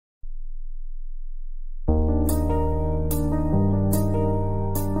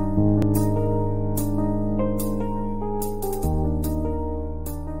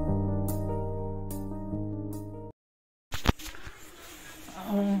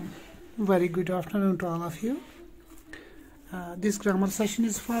Very good afternoon to all of you. This grammar session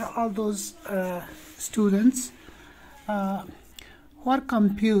is for all those students who are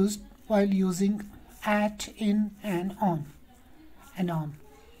confused while using at, in, and on, and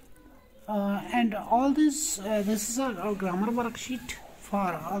all this. This is a grammar worksheet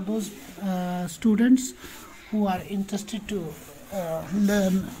for all those students who are interested to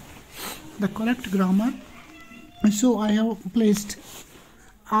learn the correct grammar. So I have placed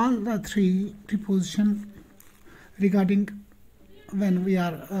all the three prepositions regarding when we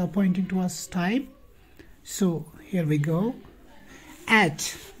are pointing towards time. So here we go.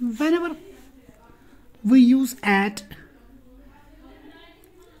 At. Whenever we use at,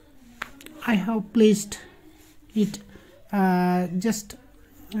 I have placed it. I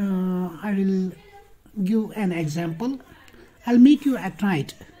will give an example. I'll meet you at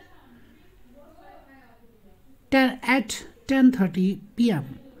night at 10:30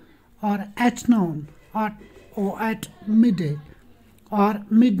 p.m. or at noon or at midday or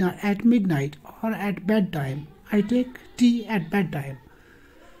midnight or at bedtime. I take tea at bedtime.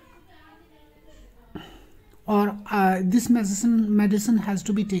 Or this medicine has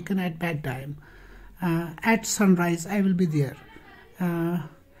to be taken at bedtime. At sunrise I will be there.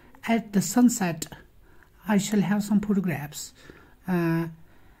 At the sunset I shall have some photographs.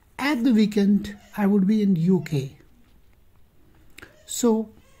 At the weekend I would be in UK. So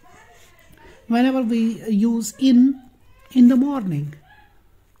whenever we use in the morning,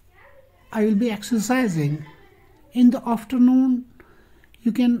 I will be exercising. In the afternoon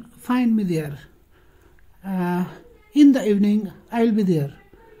you can find me there. In the evening I will be there.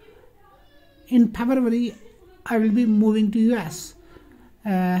 In February I will be moving to US.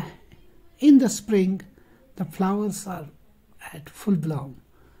 In the spring the flowers are at full bloom.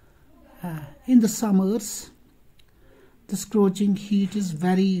 In the summers the scorching heat is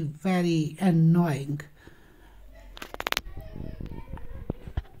very, very annoying.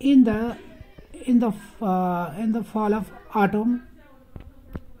 In the fall of autumn,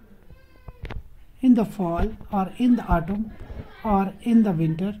 in the fall or in the autumn or in the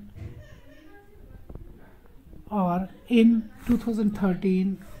winter, or in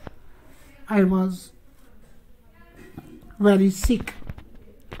 2013 I was very sick.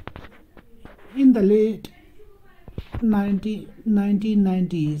 In the late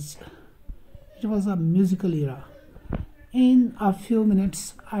 1990s, it was a musical era. In a few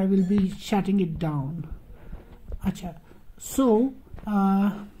minutes I will be shutting it down. So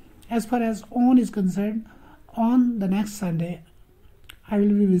as far as on is concerned, on the next Sunday I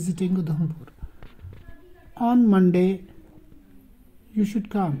will be visiting Udhampur. On Monday you should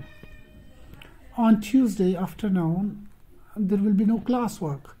come. On Tuesday afternoon there will be no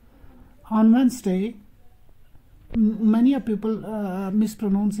classwork. On Wednesday, many people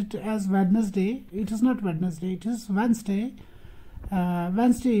mispronounce it as Wednesday. It is not Wednesday, it is Wednesday.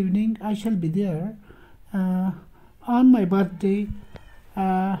 Wednesday evening I shall be there. On my birthday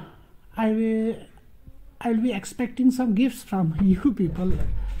I'll be expecting some gifts from you people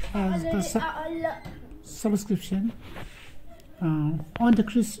as the subscription. On the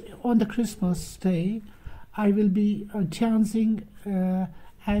Christmas day I will be dancing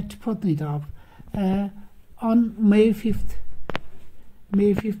at Patnitop. On May 5th.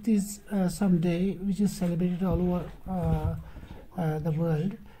 May 5th is some day which is celebrated all over the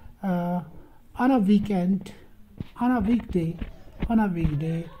world. On a weekend, on a weekday,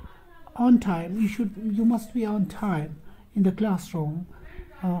 on time. You must be on time in the classroom.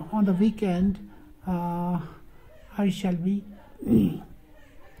 On the weekend, I shall be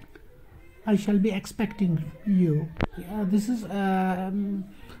expecting you. This is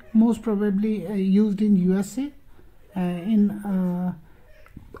most probably used in USA, in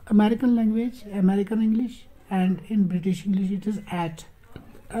American language, American English, and in British English it is at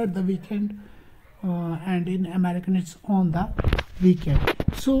the weekend, and in American it's on the weekend.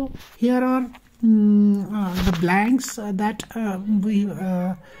 So here are the blanks that we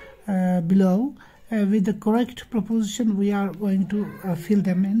below. With the correct preposition we are going to fill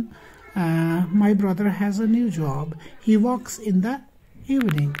them in. My brother has a new job. He works in the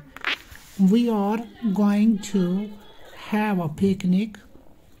evening. We are going to have a picnic.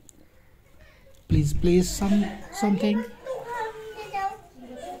 Please place something.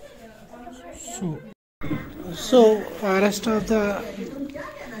 So rest of the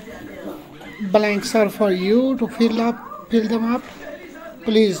blanks are for you to fill them up.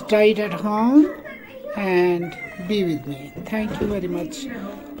 Please try it at home and be with me. Thank you very much.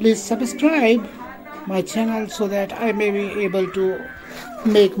 Please subscribe my channel so that I may be able to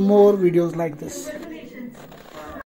make more videos like this.